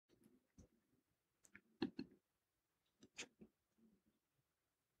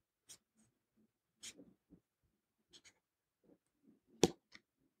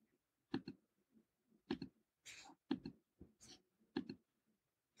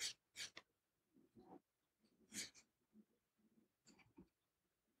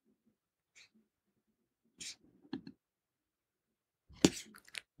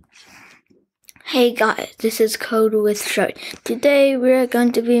Hey guys, this is Code with Shark. Today we are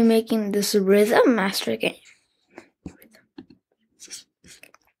going to be making this Rhythm Master game.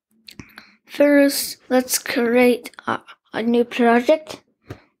 First, let's create a new project.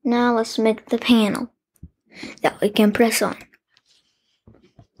 Now let's make the panel that we can press on.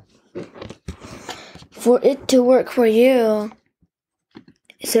 For it to work for you,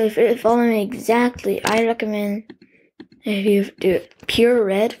 so if you're following me exactly, I recommend if you do pure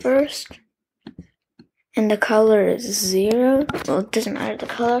red first. And the color is 0. Well, it doesn't matter the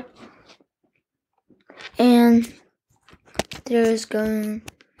color. And there's going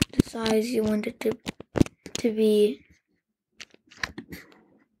the size you want it to be.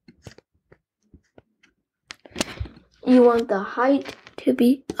 You want the height to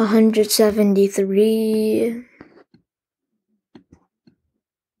be 173.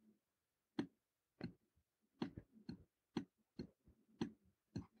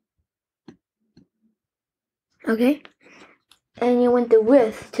 Okay? And you want the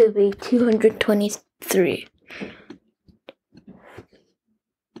width to be 223.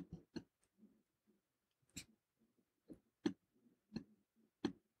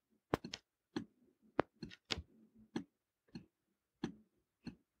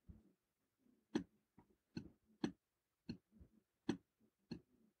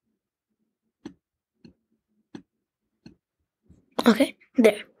 Okay,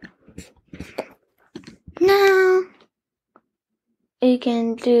 there. Now we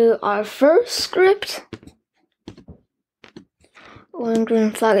can do our first script. When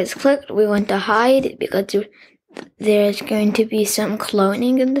green flag is clicked, we want to hide it because there's going to be some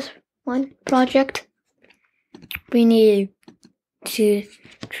cloning in this one project. We need to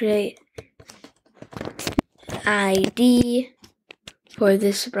create ID for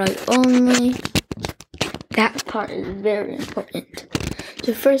this sprite only. That part is very important.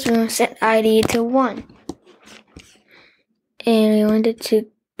 So first we want to set ID to 1. And we want it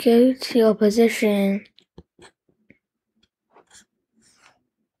to go to your position.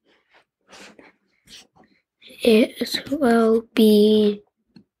 It will be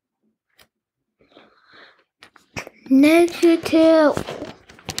negative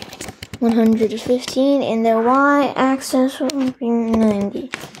 115 and the y-axis will be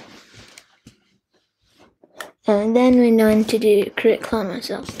 90. And then we're going to do create clone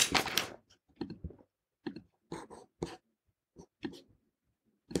myself.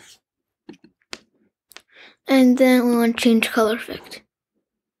 And then we want to change color effect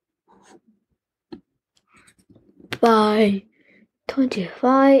by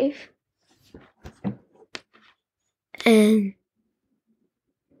 25. And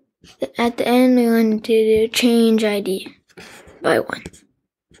at the end we want to do change ID by 1.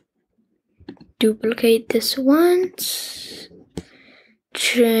 Duplicate this once.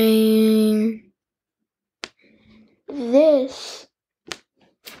 Change this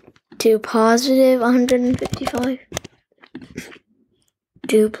to positive 155.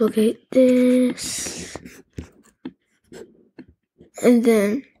 Duplicate this. And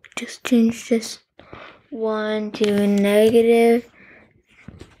then just change this 1 to negative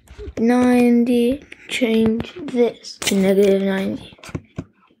 90. Change this to negative 90.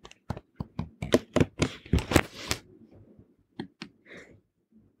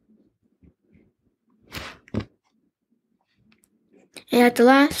 And at the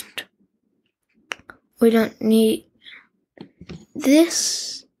last, we don't need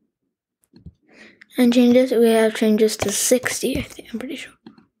this. And change this, we have changes to 60, I think, I'm pretty sure.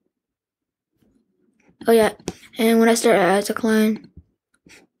 Oh yeah, and when I start as a client,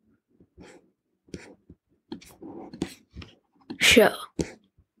 show.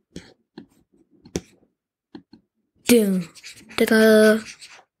 Doom. Ta-da!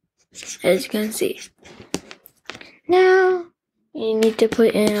 As you can see. Now, you need to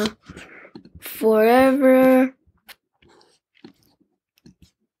put in a forever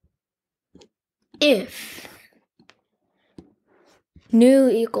if new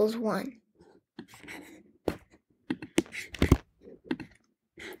equals 1.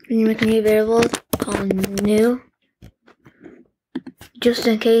 You make a new variable called new, just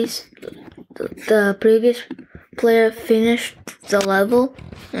in case the previous player finished the level,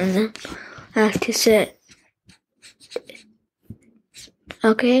 and then I have to set.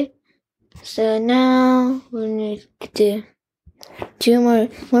 Okay, so now we need to do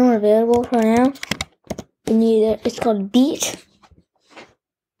one more variable for now. We need it's called beat.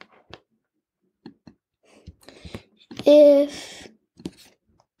 If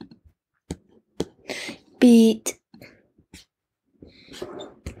beat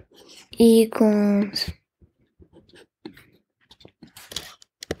equals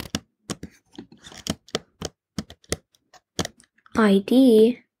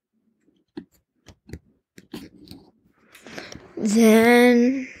ID,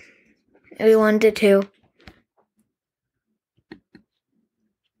 then we wanted to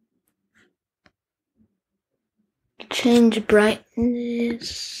change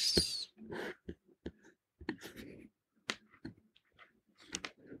brightness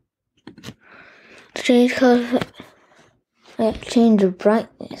change color. Change the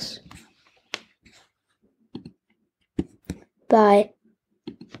brightness by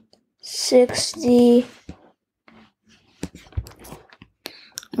 60.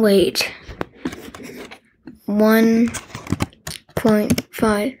 Wait.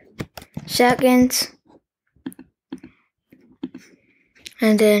 1.5 seconds.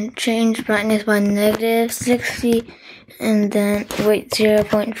 And then change brightness by -60. And then wait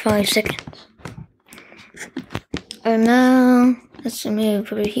 0.5 seconds. And now let's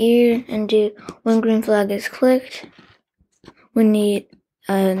move over here and do when green flag is clicked. We need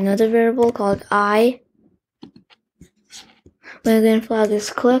another variable called I. When green flag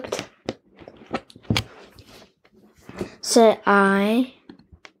is clicked, set I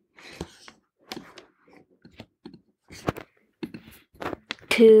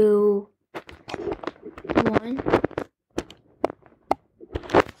to 1.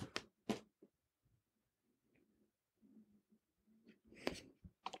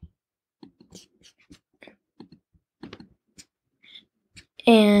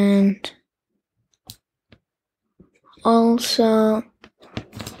 And also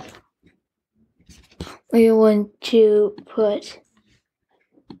we want to put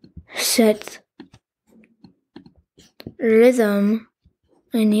set rhythm.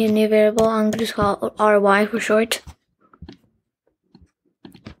 I need a new variable. I'm just call it RY for short.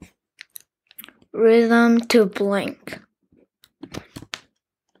 Rhythm to blank.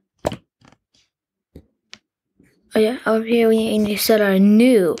 Oh yeah, over here we need to set our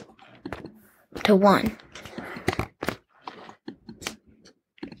new to 1.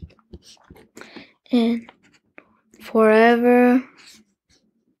 And forever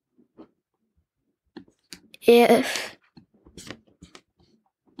if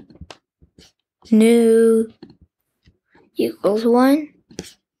new equals 1,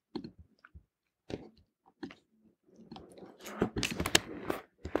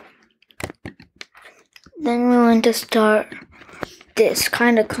 then we want to start this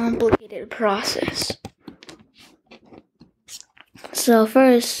kind of complicated process. So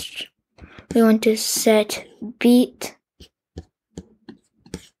first, we want to set beat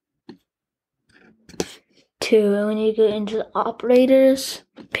to, when you go into the operators,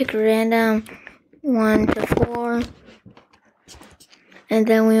 pick random 1 to 4, and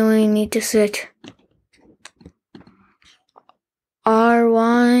then we only need to set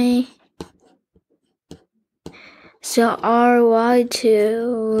RY. So RY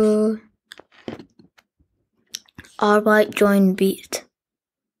to RY join beat.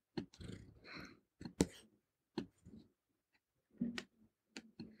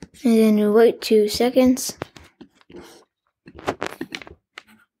 And then we wait 2 seconds.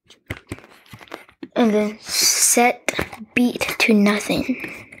 And then set beat to nothing.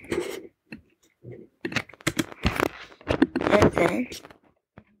 And then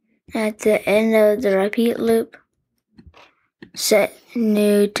at the end of the repeat loop, set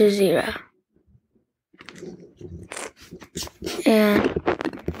new to 0. And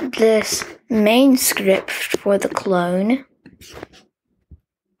this main script for the clone,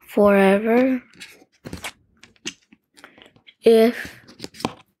 forever if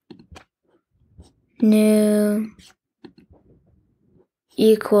new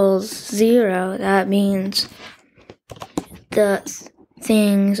equals 0, that means the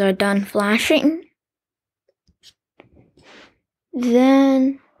things are done flashing.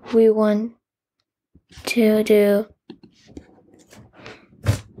 Then we want to do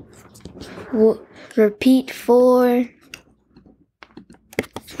repeat for,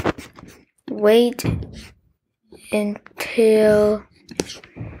 wait until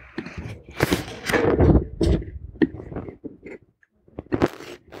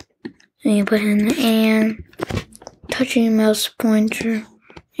and you put in the and, touching mouse pointer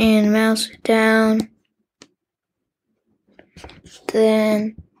and mouse down.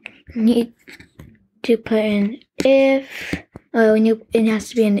 Then you need to put in if, it has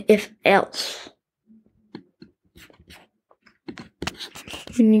to be an if else.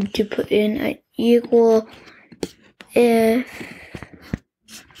 You need to put in an equal if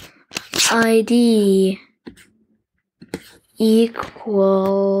ID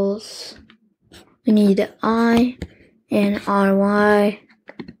equals, we need I and RY,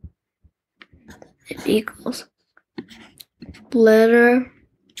 it equals letter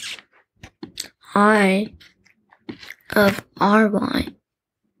I of ry.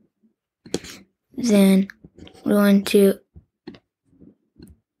 Then we're going to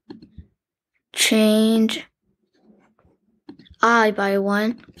change I by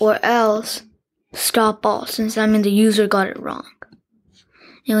 1, or else stop all, since that means the user got it wrong.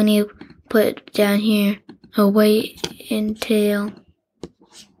 And when you put down here, await until,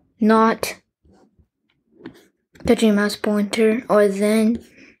 not touching mouse pointer, or then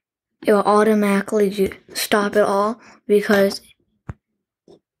it will automatically stop it all, because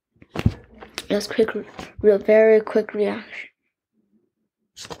that's very quick reaction.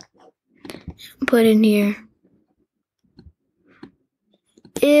 Put in here,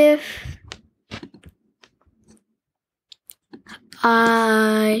 if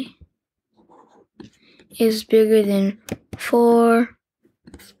I is bigger than 4,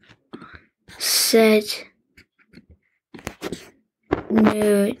 set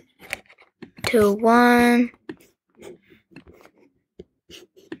new to 1,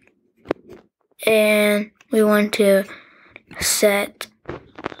 and we want to set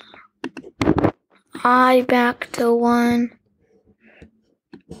I back to 1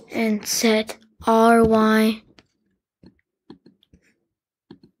 and set ry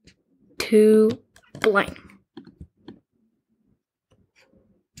to blank.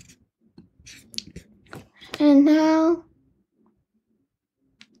 And now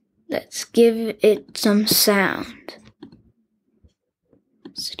let's give it some sound.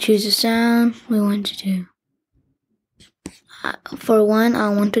 So choose a sound we want to do. For one, I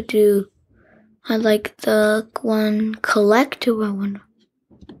like the one collective one.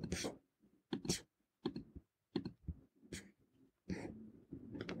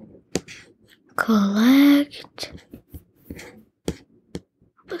 Collect.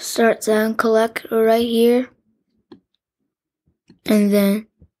 Start sound collect right here. And then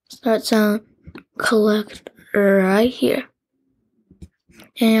start sound collect right here.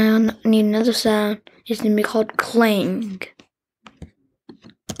 And I need another sound. It's going to be called clang.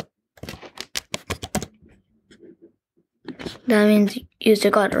 That means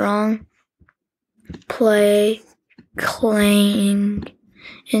user got it wrong. Play clang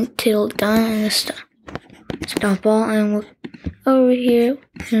until done, and stop all, and we'll, over here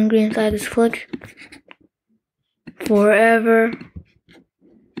and green flag is click forever.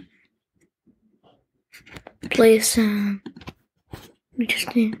 Play sound. We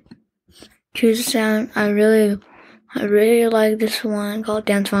just need choose a sound. I really like this one called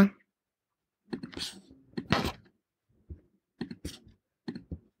Dance Funk.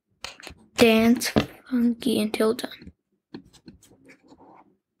 Dance funky until done.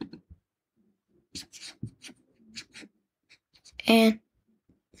 And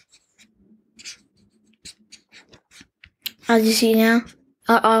as you see now,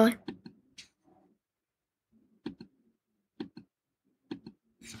 then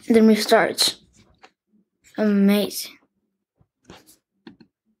restarts. Amazing.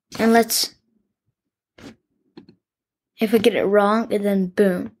 And if we get it wrong, and then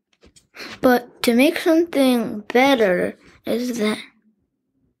boom. But to make something better is that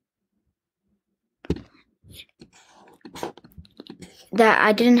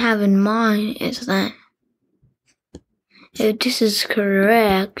I didn't have in mind is that if this is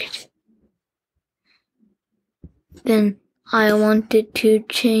correct, then I wanted to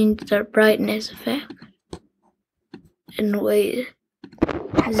change the brightness effect and wait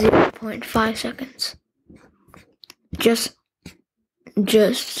 0.5 seconds. Just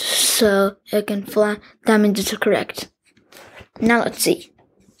so it can fly. That means it's correct. Now let's see.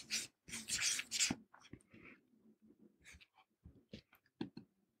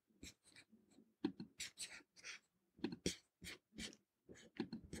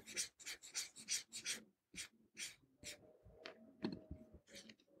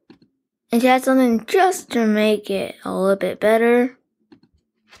 And to add something just to make it a little bit better,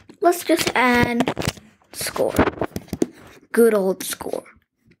 let's just add score. Good old score.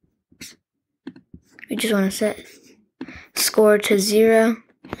 We just want to set score to 0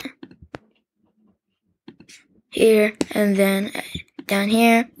 here, and then down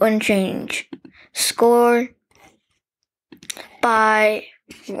here, we're going to change score by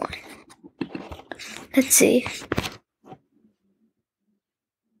 1. Let's see.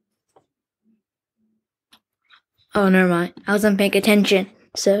 Oh, never mind. I wasn't paying attention.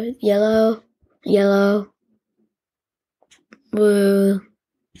 So yellow, blue,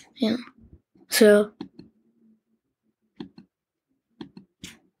 yeah. So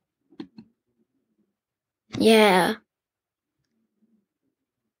yeah.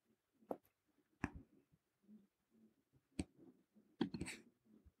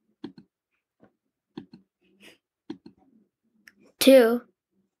 2.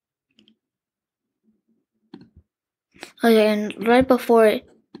 Okay, and right before it,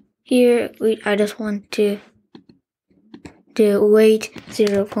 here, I just want to do wait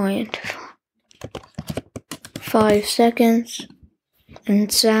 0.5 seconds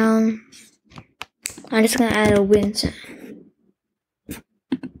and sound. I'm just gonna add a wind sound.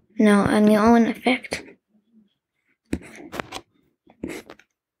 No, and the own effect.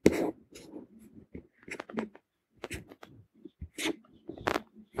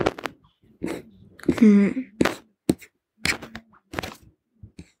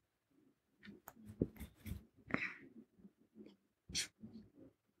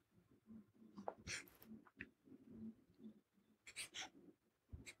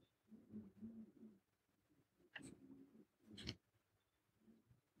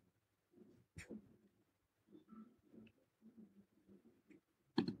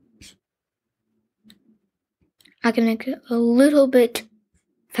 I can make it a little bit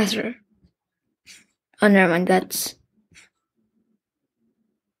faster. Oh, never mind, that's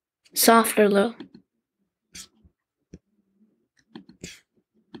softer though.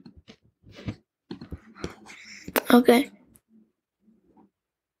 Okay.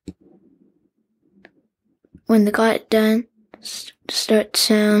 When they got it done, start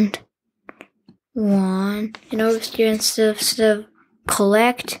sound 1. And over here, instead of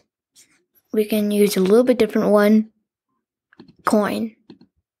collect, we can use a little bit different one. Coin.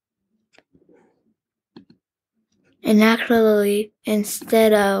 And actually,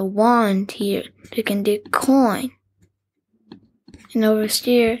 instead of wand here, we can do coin. And over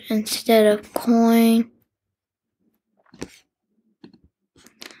here, instead of coin,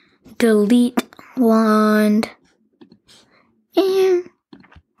 delete wand. And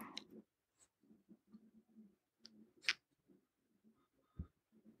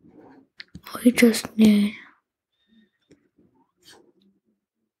we just need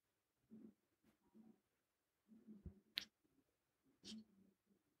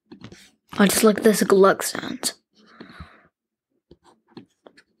just like this glug sound.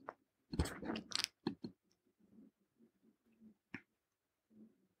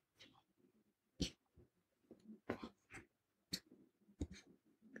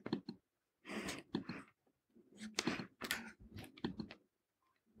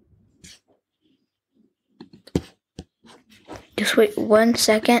 Just wait 1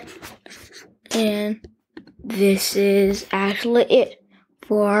 second, and this is actually it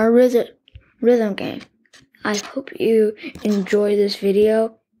for our rhythm game. I hope you enjoy this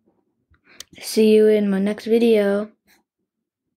video. See you in my next video.